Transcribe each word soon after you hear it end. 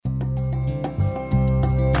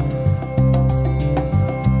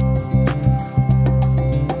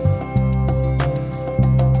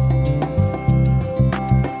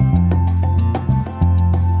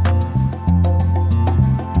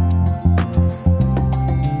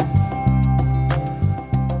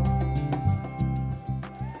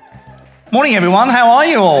Morning, everyone. How are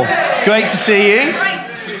you all? Great to see you.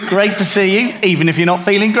 Great to see you. Even if you're not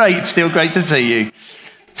feeling great, it's still great to see you.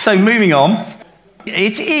 So moving on,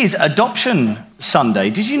 it is Adoption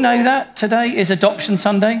Sunday. Did you know that today is Adoption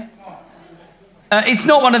Sunday? It's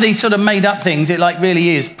not one of these sort of made-up things. It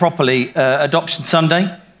really is properly Adoption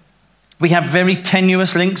Sunday. We have very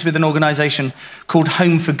tenuous links with an organisation called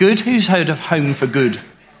Home for Good. Who's heard of Home for Good?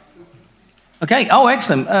 Okay, oh,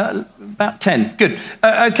 excellent. About 10. Good.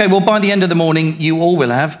 Okay, well, by the end of the morning, you all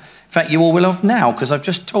will have. In fact, you all will have now, because I've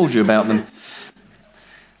just told you about them.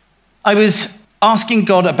 I was asking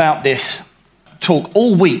God about this talk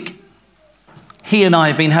all week. He and I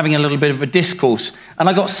have been having a little bit of a discourse, and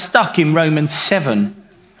I got stuck in Romans 7.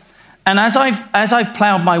 And as I've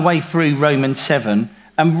ploughed my way through Romans 7,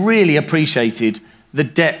 and really appreciated the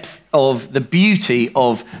depth of the beauty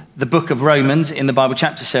of the book of Romans in the Bible,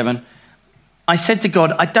 chapter 7, I said to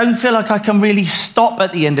God, I don't feel like I can really stop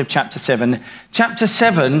at the end of chapter 7. Chapter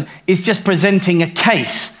 7 is just presenting a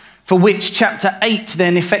case for which chapter 8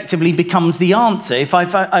 then effectively becomes the answer. If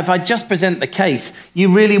I just present the case,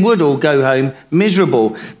 you really would all go home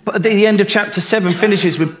miserable. But at the end of chapter 7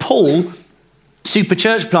 finishes with Paul, super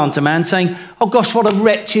church planter man, saying, oh gosh, what a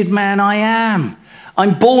wretched man I am.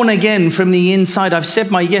 I'm born again from the inside. I've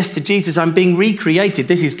said my yes to Jesus. I'm being recreated.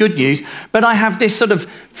 This is good news. But I have this sort of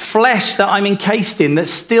flesh that I'm encased in that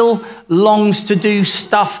still longs to do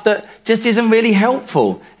stuff that just isn't really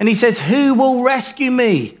helpful. And he says, who will rescue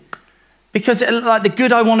me? Because the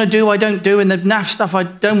good I want to do, I don't do. And the naff stuff I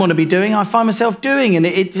don't want to be doing, I find myself doing. And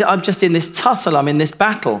I'm just in this tussle. I'm in this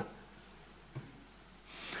battle.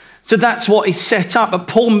 So that's what is set up. But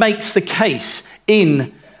Paul makes the case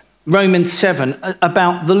in Romans 7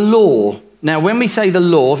 about the law. Now, when we say the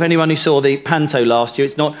law, for anyone who saw the Panto last year,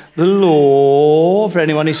 it's not the law. For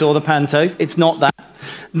anyone who saw the Panto, it's not that.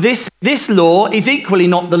 This law is equally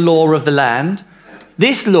not the law of the land.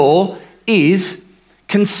 This law is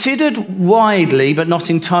considered widely, but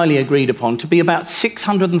not entirely agreed upon, to be about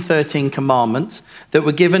 613 commandments that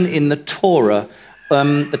were given in the Torah.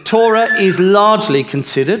 The Torah is largely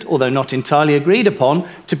considered, although not entirely agreed upon,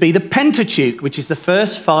 to be the Pentateuch, which is the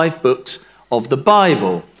first 5 books of the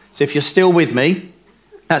Bible. So if you're still with me,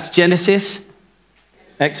 that's Genesis,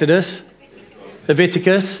 Exodus,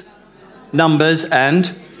 Leviticus, Numbers,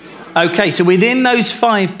 and... Okay, so within those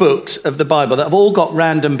 5 books of the Bible that have all got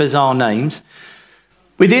random, bizarre names,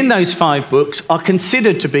 within those 5 books are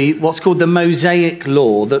considered to be what's called the Mosaic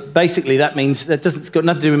Law. That basically that means it's got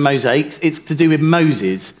nothing to do with mosaics, it's to do with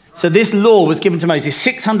Moses. So this law was given to Moses,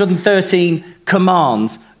 613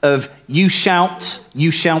 commands of you shalt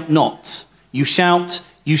not.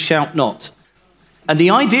 You shalt not. And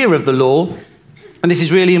the idea of the law, and this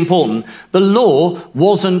is really important, the law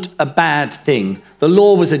wasn't a bad thing. The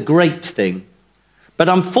law was a great thing. But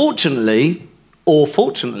unfortunately, or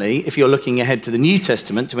fortunately, if you're looking ahead to the New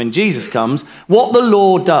Testament, to when Jesus comes, what the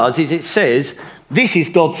law does is it says, this is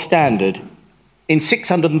God's standard in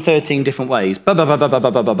 613 different ways,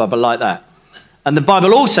 like that. And the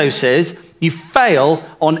Bible also says, you fail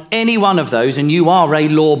on any one of those and you are a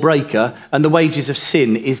lawbreaker, and the wages of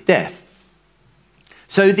sin is death.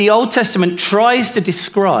 So the Old Testament tries to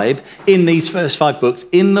describe in these first 5 books,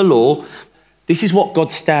 in the law, this is what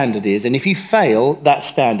God's standard is. And if you fail that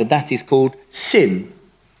standard, that is called sin.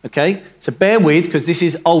 Okay? So bear with, because this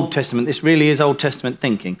is Old Testament. This really is Old Testament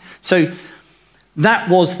thinking. So that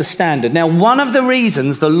was the standard. Now, one of the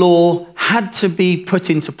reasons the law had to be put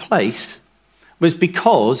into place was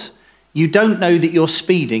because you don't know that you're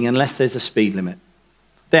speeding unless there's a speed limit.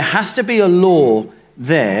 There has to be a law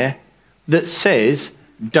there that says,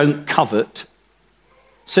 don't covet,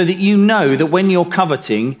 so that you know that when you're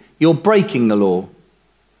coveting, you're breaking the law.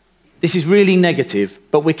 This is really negative,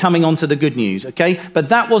 but we're coming on to the good news, okay? But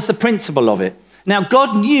that was the principle of it. Now,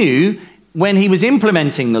 God knew when he was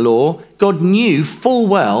implementing the law, God knew full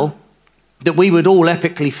well that we would all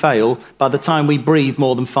epically fail by the time we breathe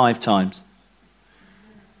more than 5 times.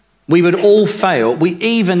 We would all fail. We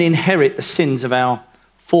even inherit the sins of our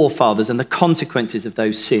forefathers and the consequences of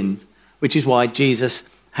those sins, which is why Jesus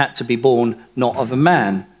had to be born not of a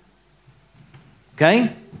man.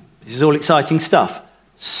 Okay? This is all exciting stuff.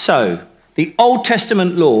 So, the Old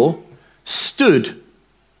Testament law stood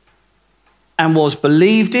and was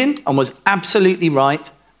believed in and was absolutely right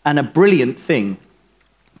and a brilliant thing.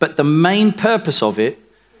 But the main purpose of it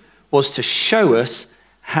was to show us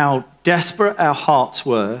how desperate our hearts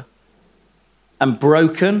were and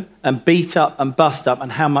broken and beat up and bust up,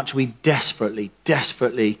 and how much we desperately,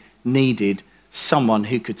 desperately needed someone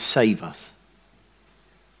who could save us.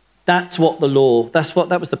 That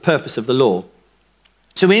was the purpose of the law.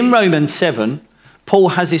 So in Romans 7, Paul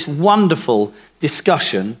has this wonderful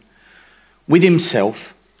discussion with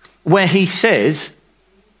himself where he says,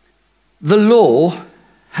 the law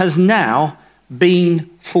has now been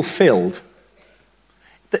fulfilled.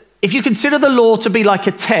 If you consider the law to be like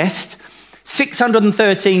a test,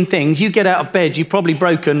 613 things, you get out of bed, you've probably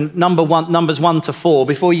broken numbers 1 to 4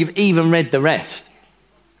 before you've even read the rest.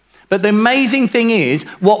 But the amazing thing is,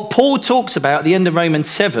 what Paul talks about at the end of Romans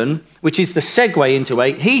 7, which is the segue into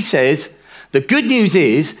 8, he says, the good news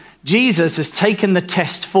is Jesus has taken the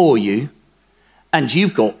test for you and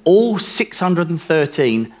you've got all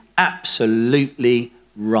 613 absolutely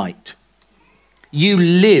right. You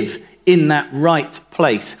live in that right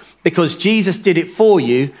place because Jesus did it for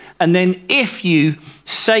you. And then if you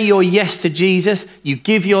say your yes to Jesus, you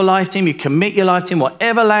give your life to him, you commit your life to him,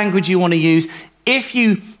 whatever language you want to use, if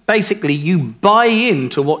you basically you buy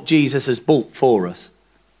into what Jesus has bought for us.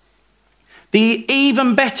 The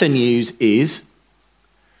even better news is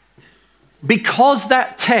because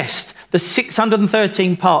that test, the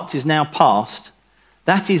 613 parts is now passed,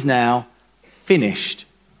 that is now finished.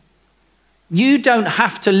 You don't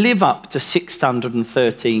have to live up to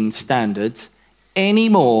 613 standards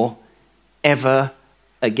anymore, ever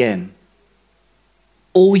again.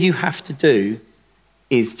 All you have to do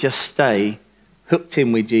is just stay hooked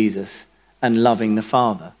in with Jesus and loving the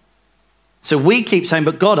Father. So we keep saying,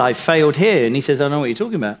 but God, I failed here. And he says, I know what you're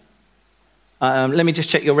talking about. Let me just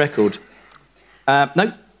check your record.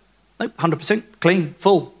 Nope, 100% clean,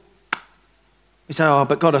 full. We say, oh,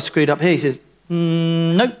 but God, I screwed up here. He says,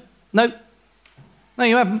 nope. No,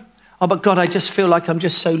 you haven't. Oh, but God, I just feel like I'm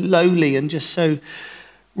just so lowly and just so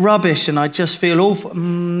rubbish and I just feel awful.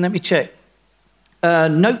 Let me check.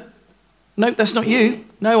 Nope, that's not you.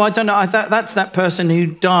 No, I don't know. That's that person who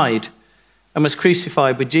died and was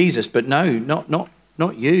crucified with Jesus. But no,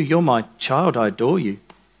 not you. You're my child. I adore you.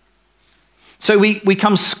 So we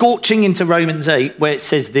come scorching into Romans 8 where it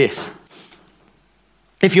says this.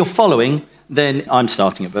 If you're following, then I'm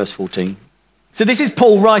starting at verse 14. So this is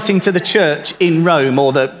Paul writing to the church in Rome,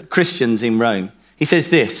 or the Christians in Rome. He says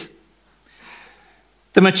this: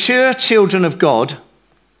 the mature children of God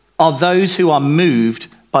are those who are moved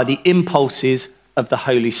by the impulses of the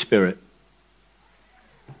Holy Spirit.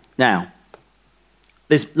 Now,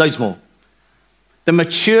 there's loads more. The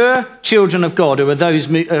mature children of God are those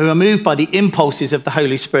who are moved by the impulses of the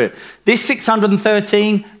Holy Spirit. This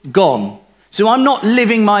 613, gone. So I'm not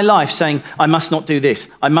living my life saying, I must not do this,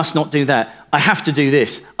 I must not do that, I have to do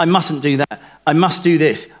this, I mustn't do that, I must do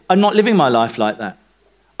this. I'm not living my life like that.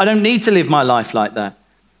 I don't need to live my life like that.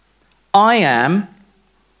 I am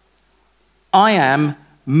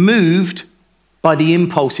moved by the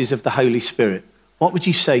impulses of the Holy Spirit. What would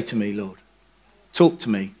you say to me, Lord? Talk to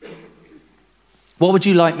me. What would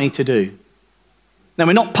you like me to do? Now,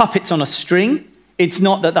 we're not puppets on a string. It's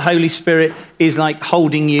not that the Holy Spirit is like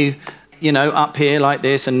holding you, up here like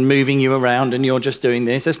this and moving you around and you're just doing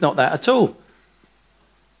this. It's not that at all.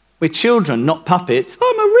 We're children, not puppets.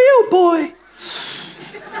 I'm a real boy.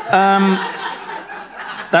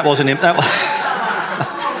 That wasn't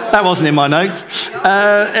in my notes.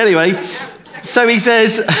 Anyway, so he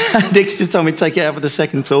says, Nick's just told me to take it out for the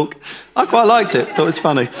second talk. I quite liked it. Thought it was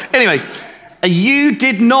funny. Anyway, you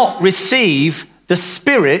did not receive the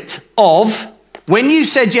spirit of, when you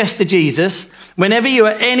said yes to Jesus, whenever you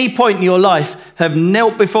at any point in your life have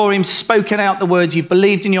knelt before him, spoken out the words, you've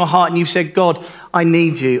believed in your heart and you've said, God, I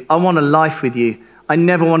need you. I want a life with you. I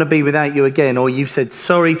never want to be without you again. Or you've said,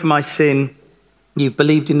 sorry for my sin. You've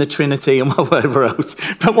believed in the Trinity and whatever else.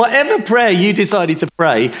 But whatever prayer you decided to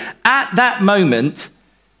pray, at that moment,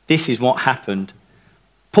 this is what happened.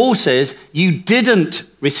 Paul says, you didn't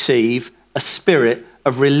receive a spirit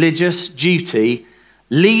of religious duty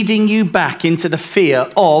leading you back into the fear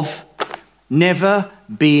of never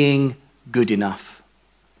being good enough.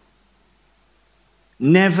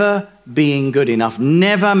 Never being good enough.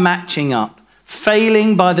 Never matching up.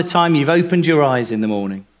 Failing by the time you've opened your eyes in the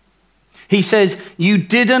morning. He says, you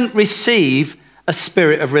didn't receive a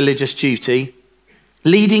spirit of religious duty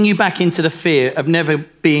leading you back into the fear of never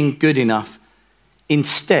being good enough.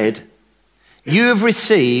 Instead, you have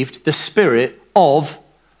received the spirit of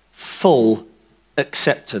full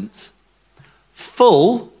acceptance.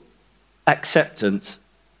 Full acceptance.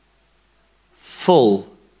 Full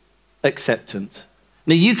acceptance.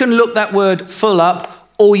 Now, you can look that word full up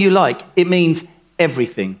all you like. It means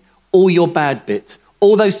everything. All your bad bits.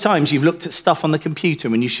 All those times you've looked at stuff on the computer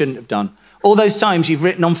when you shouldn't have done. All those times you've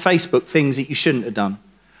written on Facebook things that you shouldn't have done.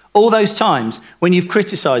 All those times when you've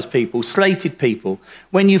criticized people, slated people,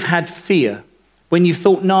 when you've had fear, when you've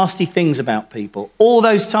thought nasty things about people. All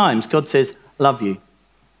those times God says, love you.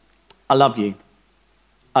 I love you.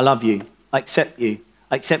 I love you. I accept you.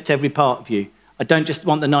 I accept every part of you. I don't just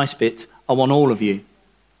want the nice bits. I want all of you.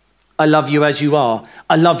 I love you as you are.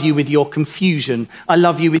 I love you with your confusion. I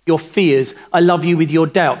love you with your fears. I love you with your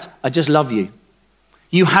doubts. I just love you.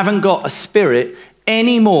 You haven't got a spirit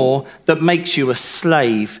anymore that makes you a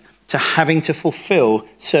slave to having to fulfill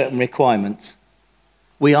certain requirements.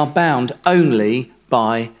 We are bound only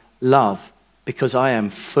by love because I am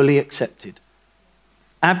fully accepted.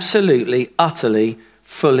 Absolutely, utterly,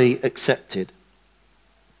 fully accepted.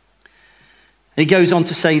 He goes on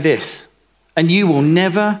to say this, and you will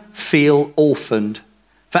never feel orphaned,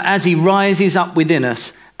 for as he rises up within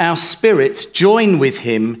us, our spirits join with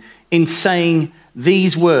him in saying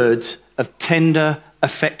these words of tender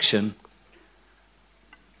affection.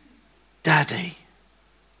 Daddy,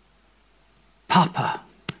 Papa,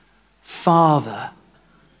 Father,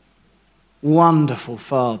 wonderful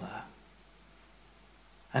Father.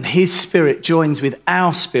 And his spirit joins with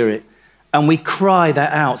our spirit and we cry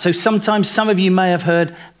that out. So sometimes some of you may have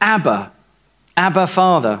heard Abba, Abba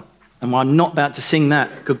Father. And I'm not about to sing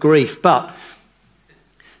that, good grief. But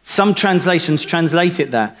some translations translate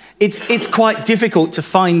it that. It's quite difficult to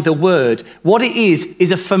find the word. What it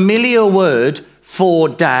is a familiar word for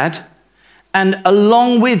dad. And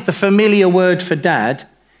along with the familiar word for dad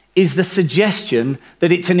is the suggestion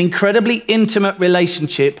that it's an incredibly intimate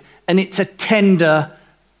relationship and it's a tender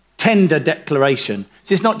declaration.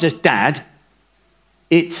 So it's not just dad,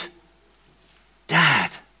 it's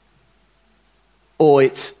dad. Or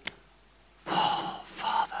it's, oh,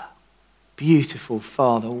 Father, beautiful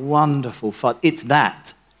Father, wonderful Father. It's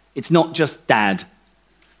that. It's not just dad.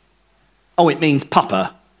 Oh, it means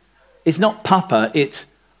Papa. It's not Papa, it's,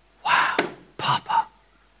 wow, Papa.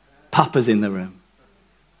 Papa's in the room.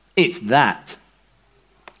 It's that.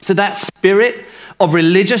 So that spirit of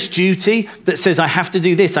religious duty that says, I have to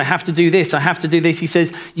do this, I have to do this, I have to do this. He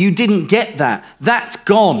says, you didn't get that. That's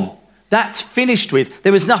gone. That's finished with.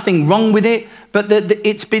 There was nothing wrong with it, but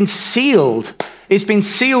it's been sealed. It's been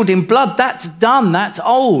sealed in blood. That's done. That's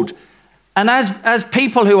old. And as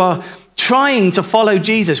people who are trying to follow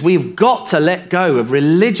Jesus, we've got to let go of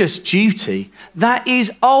religious duty. That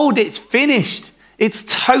is old. It's finished. It's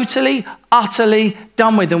totally, utterly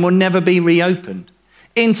done with and will never be reopened.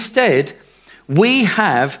 Instead, we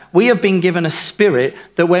have been given a spirit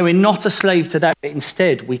that where we're not a slave to that, but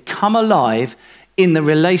instead we come alive in the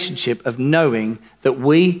relationship of knowing that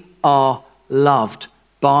we are loved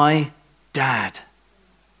by Dad.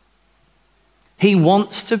 He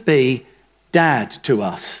wants to be Dad to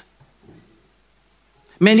us.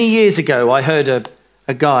 Many years ago, I heard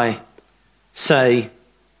a guy say,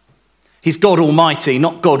 he's God Almighty,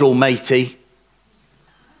 not God Almatey.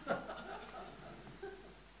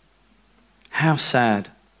 How sad.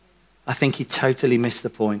 I think he totally missed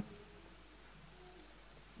the point.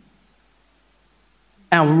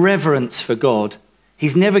 Our reverence for God,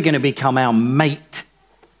 he's never going to become our mate.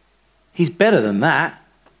 He's better than that.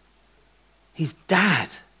 He's Dad.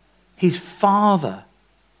 He's Father.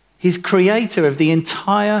 He's creator of the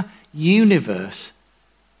entire universe.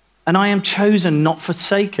 And I am chosen, not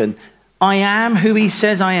forsaken. I am who he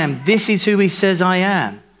says I am. This is who he says I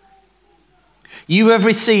am. You have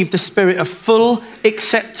received the spirit of full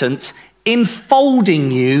acceptance,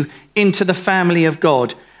 enfolding you into the family of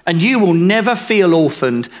God. And you will never feel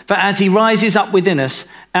orphaned, for as he rises up within us,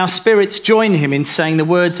 our spirits join him in saying the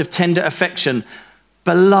words of tender affection,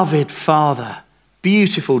 beloved Father,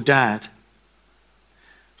 beautiful Dad.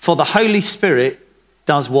 For the Holy Spirit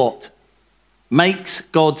does what? Makes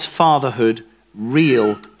God's fatherhood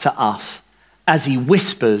real to us as he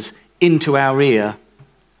whispers into our ear,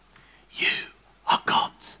 you are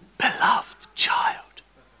God's beloved child.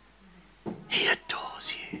 He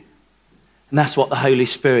adores you. And that's what the Holy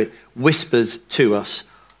Spirit whispers to us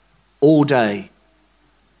all day,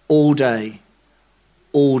 all day,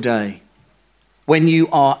 all day. When you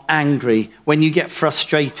are angry, when you get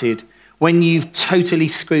frustrated, when you've totally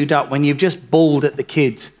screwed up, when you've just bawled at the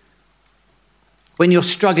kids, when you're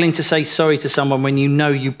struggling to say sorry to someone when you know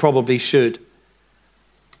you probably should.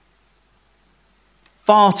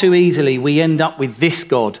 Far too easily we end up with this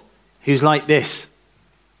God who's like this.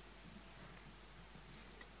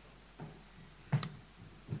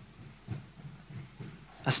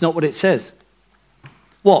 That's not what it says.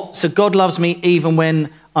 What? So God loves me even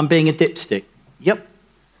when I'm being a dipstick? Yep.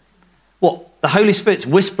 What? The Holy Spirit's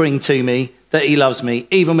whispering to me that he loves me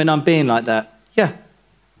even when I'm being like that? Yeah.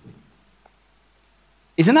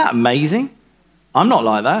 Isn't that amazing? I'm not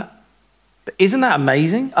like that. But isn't that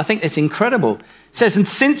amazing? I think it's incredible. It says, and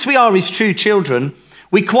since we are his true children,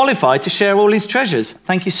 we qualify to share all his treasures.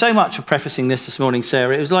 Thank you so much for prefacing this morning,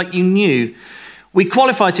 Sarah. It was like you knew We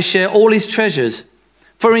qualify to share all his treasures.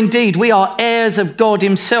 For indeed, we are heirs of God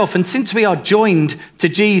himself. And since we are joined to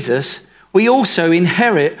Jesus, we also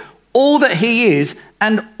inherit all that he is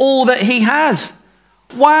and all that he has.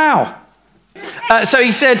 Wow. So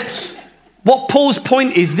he said, what Paul's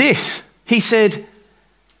point is this. He said,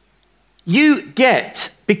 you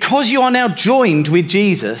get, because you are now joined with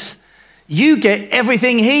Jesus, you get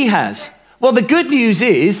everything he has. Well, the good news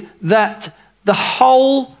is that the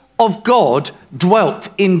whole of God dwelt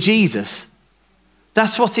in Jesus.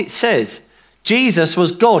 That's what it says. Jesus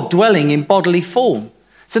was God dwelling in bodily form.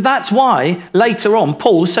 So that's why later on,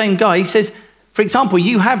 Paul, same guy, he says, for example,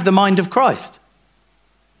 you have the mind of Christ.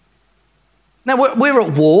 Now, we're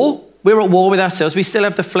at war. We're at war with ourselves. We still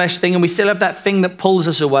have the flesh thing, and we still have that thing that pulls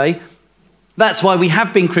us away. That's why we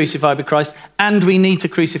have been crucified with Christ, and we need to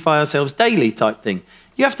crucify ourselves daily type thing.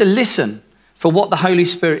 You have to listen for what the Holy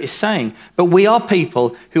Spirit is saying. But we are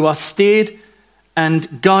people who are steered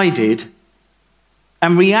and guided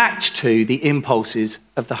and react to the impulses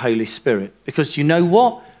of the Holy Spirit. Because you know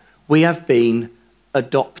what? We have been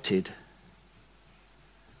adopted.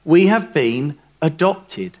 We have been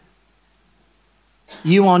adopted.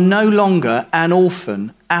 You are no longer an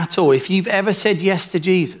orphan at all. If you've ever said yes to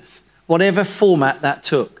Jesus, whatever format that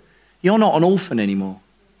took, you're not an orphan anymore.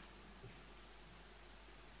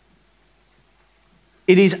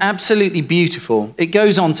 It is absolutely beautiful. It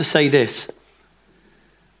goes on to say this.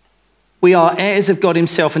 We are heirs of God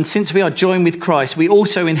himself, and since we are joined with Christ, we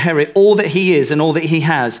also inherit all that he is and all that he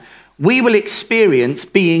has. We will experience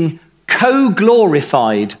being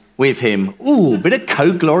co-glorified with him. Ooh, bit of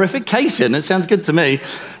co-glorification. That sounds good to me.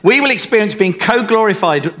 We will experience being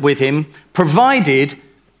co-glorified with him, provided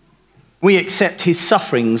we accept his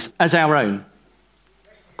sufferings as our own.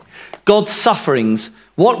 God's sufferings.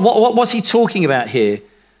 What's he talking about here?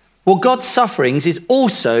 Well, God's sufferings is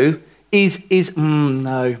also,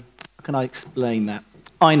 no. How can I explain that?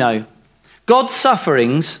 I know. God's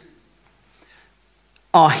sufferings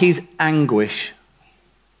are his anguish,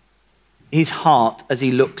 his heart as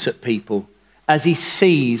he looks at people, as he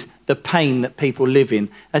sees the pain that people live in,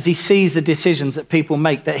 as he sees the decisions that people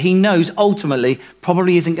make that he knows ultimately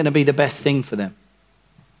probably isn't going to be the best thing for them.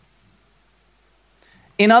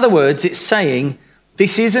 In other words, it's saying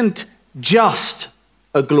this isn't just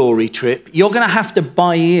a glory trip. You're going to have to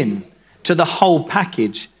buy in to the whole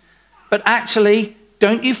package. But actually,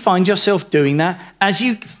 don't you find yourself doing that as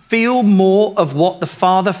you feel more of what the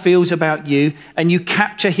Father feels about you and you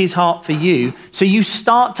capture his heart for you, so you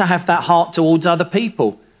start to have that heart towards other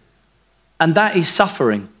people. And that is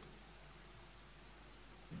suffering.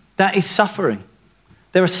 That is suffering.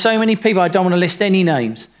 There are so many people, I don't want to list any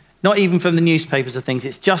names, not even from the newspapers or things.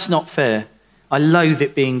 It's just not fair. I loathe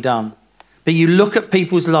it being done. But you look at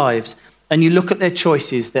people's lives and you look at their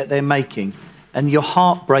choices that they're making, and your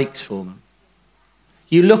heart breaks for them.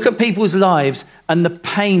 You look at people's lives and the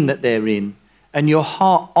pain that they're in, and your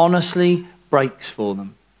heart honestly breaks for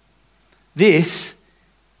them. This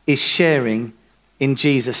is sharing in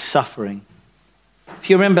Jesus' suffering. If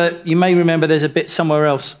you remember, you may remember there's a bit somewhere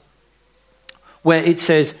else where it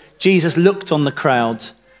says Jesus looked on the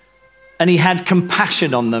crowds and he had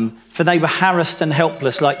compassion on them, for they were harassed and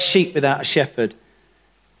helpless like sheep without a shepherd.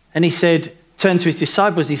 And he said, turned to his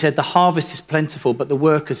disciples, he said, the harvest is plentiful, but the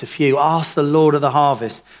workers are few. Ask the Lord of the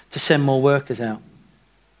harvest to send more workers out.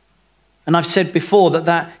 And I've said before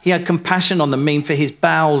that he had compassion on them mean for his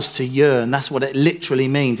bowels to yearn. That's what it literally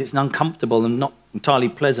means. It's an uncomfortable and not entirely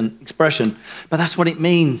pleasant expression, but that's what it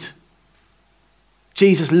means.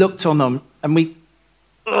 Jesus looked on them and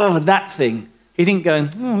that thing. He didn't go,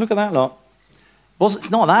 look at that lot.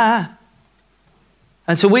 It's not that.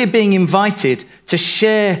 And so we're being invited to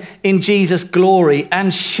share in Jesus' glory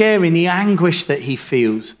and share in the anguish that he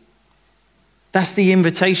feels. That's the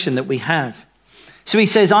invitation that we have. So he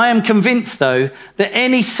says, I am convinced, though, that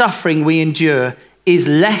any suffering we endure is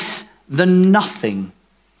less than nothing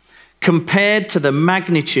compared to the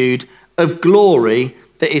magnitude of glory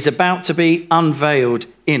that is about to be unveiled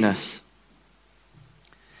in us.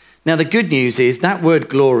 Now, the good news is that word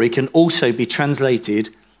glory can also be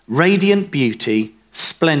translated radiant beauty,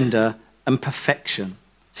 splendor, and perfection.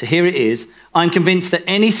 So here it is. I'm convinced that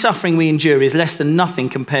any suffering we endure is less than nothing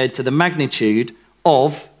compared to the magnitude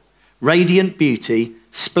of radiant beauty,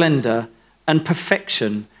 splendor, and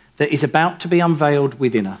perfection that is about to be unveiled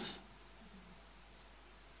within us.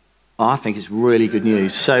 Oh, I think it's really good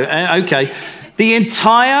news. So, okay. The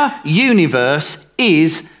entire universe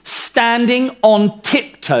is standing on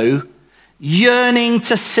tiptoe, yearning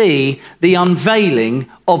to see the unveiling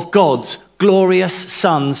of God's glorious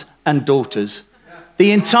sons and daughters. The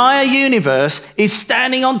entire universe is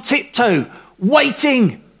standing on tiptoe,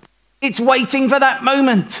 waiting. It's waiting for that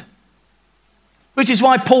moment. Which is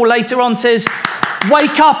why Paul later on says,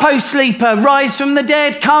 wake up, O sleeper, rise from the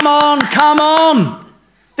dead. Come on, come on.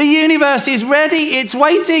 The universe is ready. It's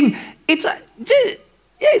waiting.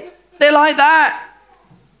 They're like that.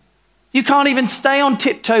 You can't even stay on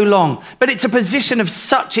tiptoe long, but it's a position of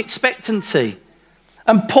such expectancy.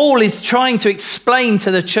 And Paul is trying to explain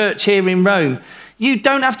to the church here in Rome, you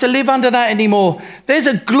don't have to live under that anymore. There's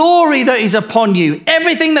a glory that is upon you.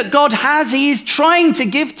 Everything that God has, he is trying to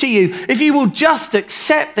give to you. If you will just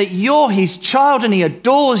accept that you're his child and he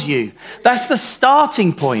adores you. That's the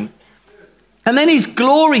starting point. And then his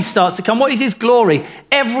glory starts to come. What is his glory?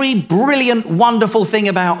 Every brilliant, wonderful thing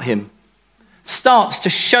about him starts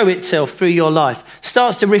to show itself through your life,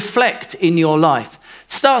 starts to reflect in your life,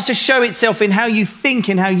 starts to show itself in how you think,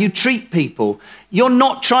 in how you treat people. You're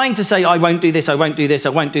not trying to say, I won't do this, I won't do this, I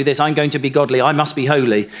won't do this, I'm going to be godly, I must be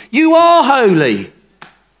holy. You are holy.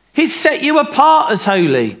 He's set you apart as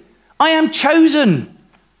holy. I am chosen,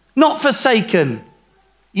 not forsaken.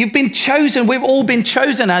 You've been chosen. We've all been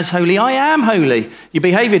chosen as holy. I am holy. Your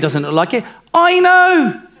behavior doesn't look like it. I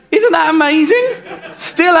know. Isn't that amazing?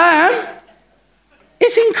 Still am.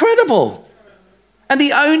 It's incredible. And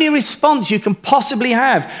the only response you can possibly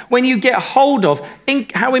have when you get hold of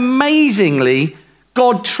how amazingly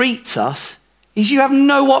God treats us is you have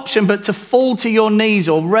no option but to fall to your knees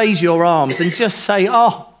or raise your arms and just say,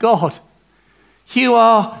 oh, God, you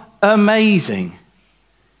are amazing.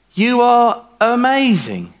 You are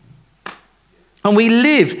amazing. And we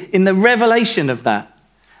live in the revelation of that.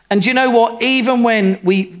 And do you know what? Even when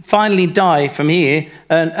we finally die from here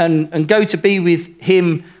and go to be with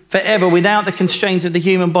him forever without the constraints of the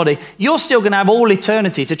human body, you're still going to have all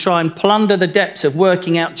eternity to try and plunder the depths of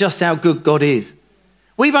working out just how good God is.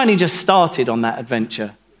 We've only just started on that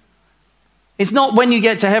adventure. It's not when you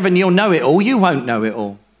get to heaven you'll know it all. You won't know it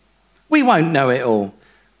all. We won't know it all.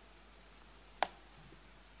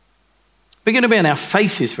 We're going to be on our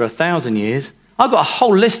faces for 1,000 years. I've got a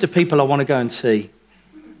whole list of people I want to go and see.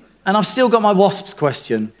 And I've still got my wasps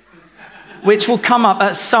question, which will come up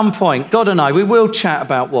at some point. God and I, we will chat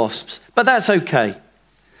about wasps, but that's okay.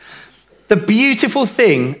 The beautiful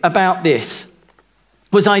thing about this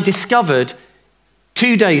was I discovered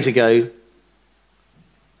 2 days ago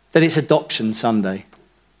that it's Adoption Sunday.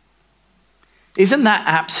 Isn't that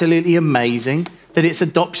absolutely amazing that it's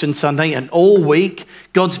Adoption Sunday? And all week,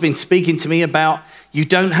 God's been speaking to me about, you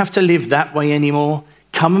don't have to live that way anymore.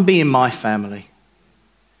 Come and be in my family.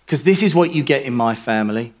 Because this is what you get in my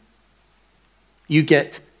family. You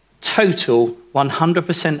get total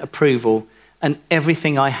 100% approval, and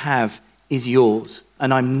everything I have is yours.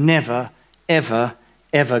 And I'm never, ever,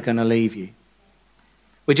 ever going to leave you.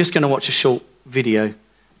 We're just going to watch a short video.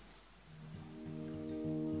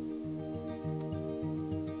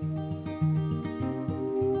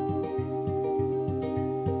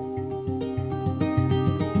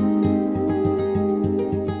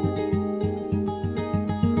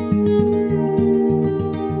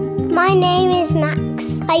 My name is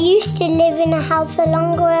Max. I used to live in a house a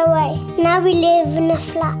long way away. Now we live in a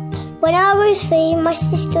flat. When I was 3, my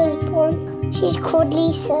sister was born. She's called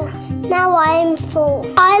Lisa. Now I am 4.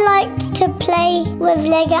 I like to play with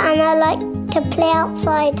Lego and I like to play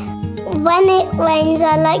outside. When it rains,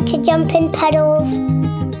 I like to jump in puddles.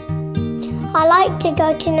 I like to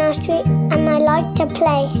go to nursery and I like to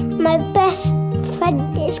play. My best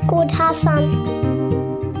friend is called Hassan.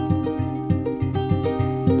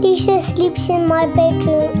 Lisa sleeps in my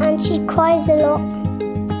bedroom and she cries a lot.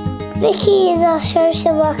 Vicky is our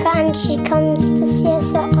social worker and she comes to see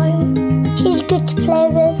us at home. She's good to play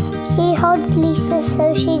with. She holds Lisa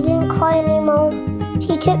so she didn't cry anymore.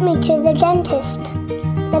 She took me to the dentist.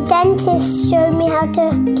 The dentist showed me how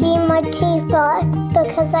to clean my teeth, but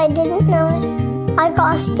because I didn't know, I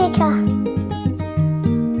got a sticker.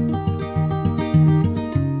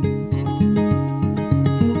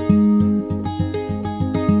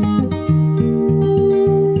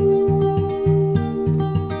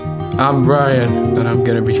 I'm Ryan and I'm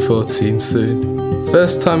going to be 14 soon.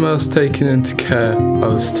 First time I was taken into care, I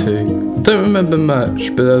was 2. I don't remember much,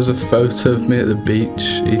 but there was a photo of me at the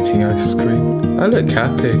beach eating ice cream. I look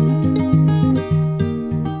happy.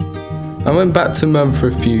 I went back to Mum for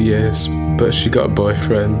a few years, but she got a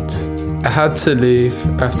boyfriend. I had to leave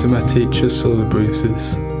after my teachers saw the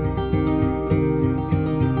bruises.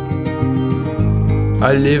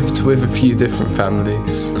 I lived with a few different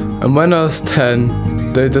families, and when I was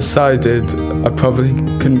 10, they decided I probably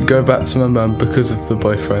couldn't go back to my mum because of the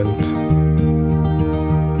boyfriend.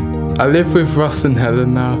 I live with Ross and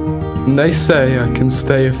Helen now, and they say I can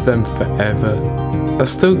stay with them forever. I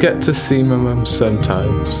still get to see my mum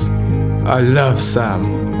sometimes. I love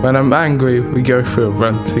Sam. When I'm angry, we go for a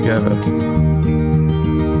run together.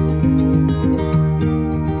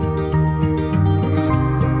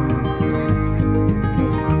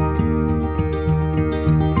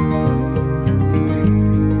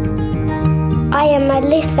 I am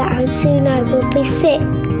Melissa and soon I will be 6.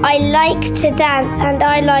 I like to dance and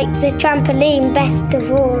I like the trampoline best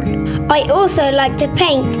of all. I also like to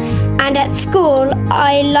paint, and at school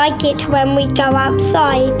I like it when we go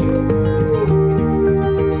outside.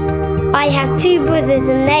 I have 2 brothers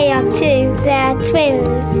and they are 2. They are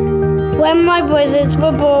twins. When my brothers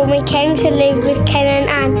were born, we came to live with Ken and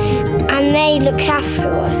Anne, and they look after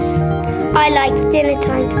us. I like dinner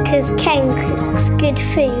time because Ken cooks good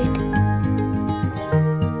food.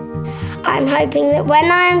 I'm hoping that when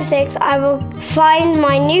I am 6, I will find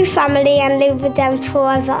my new family and live with them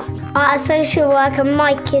forever. Our social worker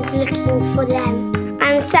Mike is looking for them.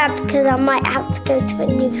 I'm sad because I might have to go to a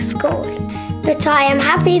new school. But I am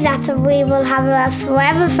happy that we will have a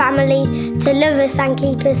forever family to love us and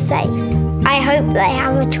keep us safe. I hope they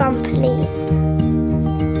have a trampoline.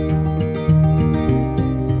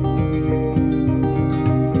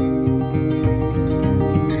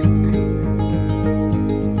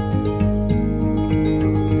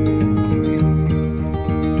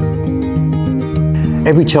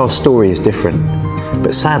 Every child's story is different,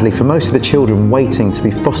 but sadly for most of the children waiting to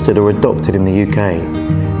be fostered or adopted in the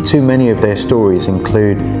UK, too many of their stories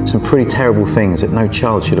include some pretty terrible things that no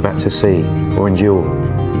child should have had to see or endure.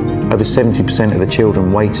 Over 70% of the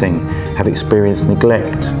children waiting have experienced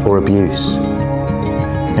neglect or abuse.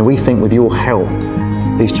 And we think with your help,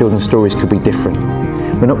 these children's stories could be different.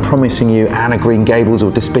 We're not promising you Anne of Green Gables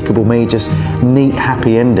or Despicable Me, just neat,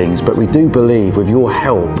 happy endings, but we do believe with your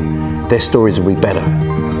help, their stories will be better.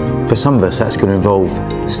 For some of us, that's going to involve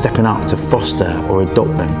stepping up to foster or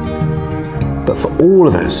adopt them. But for all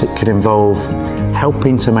of us, it could involve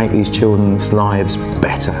helping to make these children's lives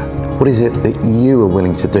better. What is it that you are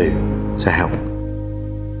willing to do to help?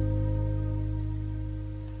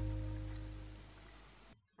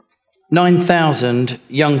 "9,000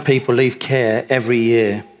 young people leave care every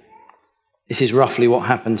year. This is roughly what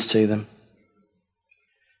happens to them.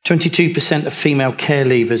 22% of female care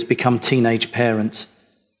leavers become teenage parents.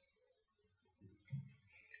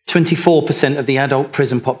 24% of the adult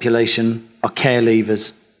prison population are care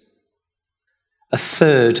leavers.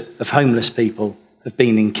 1/3 of homeless people have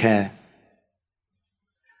been in care.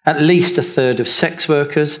 At least 1/3 of sex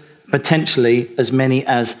workers, potentially as many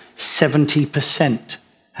as 70%,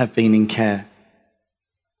 have been in care.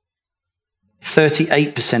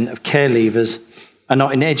 38% of care leavers are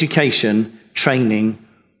not in education, training,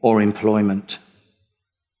 or employment.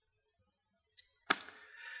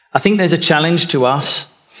 I think there's a challenge to us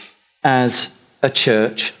as a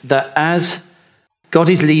church that as God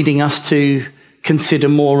is leading us to consider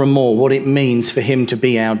more and more what it means for him to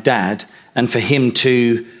be our dad and for him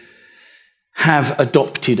to have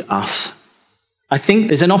adopted us, I think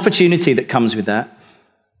there's an opportunity that comes with that.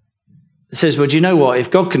 It says, well, do you know what? If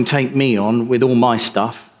God can take me on with all my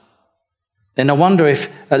stuff, then I wonder if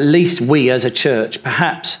at least we as a church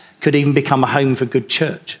perhaps could even become a home for good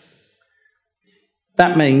church.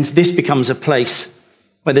 That means this becomes a place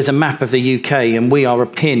where there's a map of the UK and we are a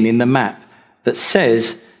pin in the map that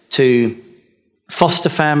says to foster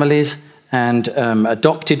families and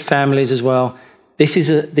adopted families as well, this is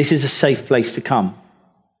a safe place to come.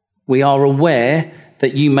 We are aware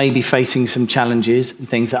that you may be facing some challenges and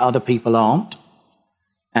things that other people aren't,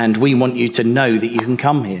 and we want you to know that you can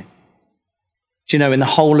come here. Do you know, in the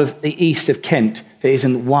whole of the east of Kent, there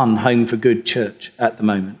isn't one Home for Good church at the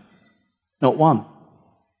moment. Not one.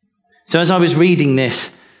 So as I was reading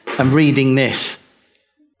this, I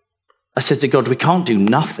said to God, we can't do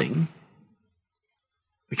nothing.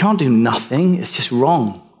 We can't do nothing. It's just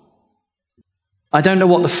wrong. I don't know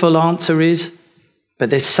what the full answer is, but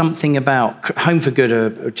there's something about Home for Good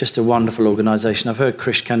are just a wonderful organisation. I've heard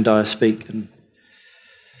Krish Kandiah speak, and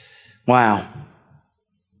wow.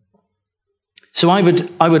 So I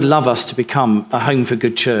would love us to become a Home for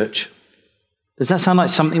Good church. Does that sound like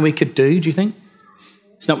something we could do you think?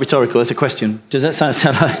 It's not rhetorical, it's a question. Does that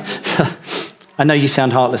sound like... I know you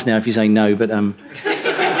sound heartless now if you say no, but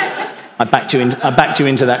I backed you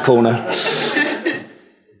into that corner.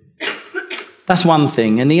 That's one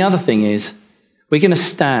thing. And the other thing is, we're going to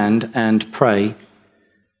stand and pray.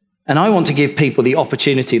 And I want to give people the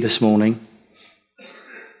opportunity this morning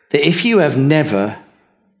that if you have never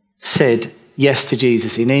said yes to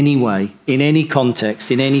Jesus in any way, in any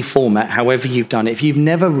context, in any format, however you've done it, if you've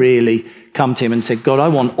never really come to him and said, God, I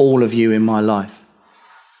want all of you in my life.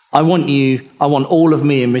 I want all of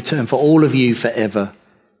me in return for all of you forever.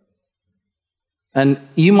 And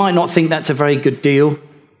you might not think that's a very good deal.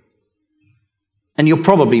 And you're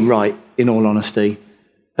probably right, in all honesty.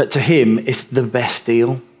 But to him, it's the best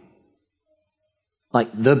deal. Like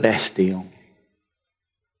the best deal.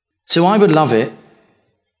 So I would love it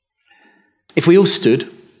if we all stood.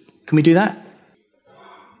 Can we do that?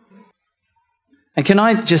 And can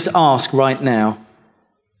I just ask right now,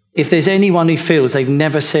 if there's anyone who feels they've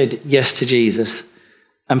never said yes to Jesus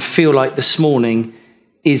and feel like this morning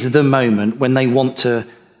is the moment when they want to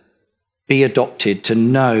be adopted, to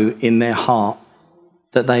know in their heart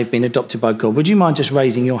that they've been adopted by God, would you mind just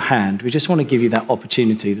raising your hand? We just want to give you that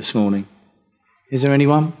opportunity this morning. Is there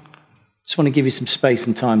anyone? Just want to give you some space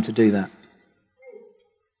and time to do that.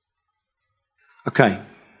 Okay.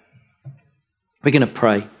 We're going to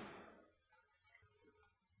pray.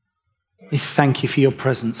 We thank you for your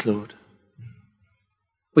presence, Lord.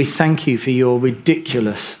 We thank you for your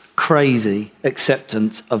ridiculous, crazy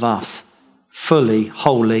acceptance of us, fully,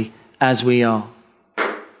 wholly, as we are.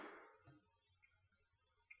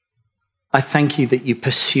 I thank you that you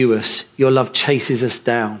pursue us. Your love chases us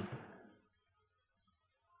down.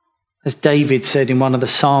 As David said in one of the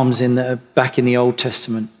Psalms back in the Old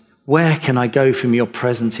Testament, where can I go from your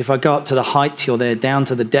presence? If I go up to the heights, you're there. Down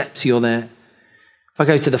to the depths, you're there. If I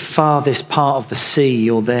go to the farthest part of the sea,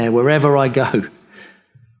 you're there. Wherever I go,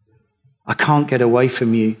 I can't get away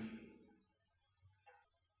from you.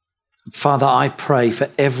 Father, I pray for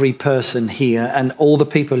every person here and all the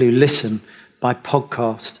people who listen by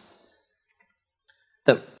podcast,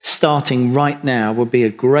 that starting right now will be a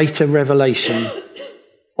greater revelation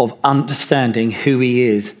of understanding who he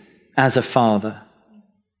is as a father.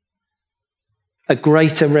 A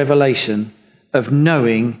greater revelation of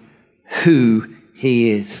knowing who he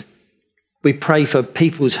is. We pray for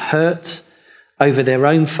people's hurts over their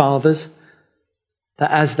own fathers,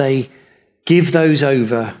 that as they give those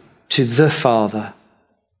over to the Father,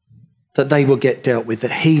 that they will get dealt with,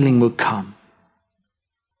 that healing will come.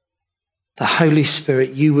 The Holy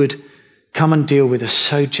Spirit, you would come and deal with us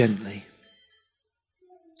so gently.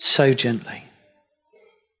 So gently.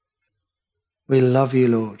 We love you,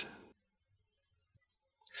 Lord.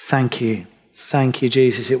 Thank you. Thank you,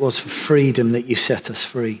 Jesus. It was for freedom that you set us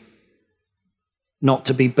free. Not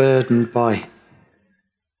to be burdened by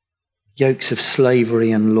yokes of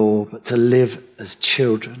slavery and law, but to live as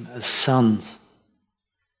children, as sons.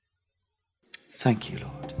 Thank you,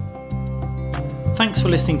 Lord. Thanks for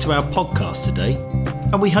listening to our podcast today,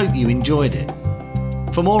 and we hope you enjoyed it.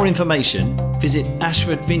 For more information, visit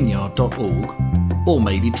ashfordvineyard.org, or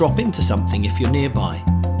maybe drop into something if you're nearby.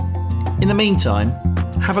 In the meantime,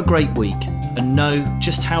 have a great week and know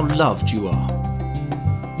just how loved you are.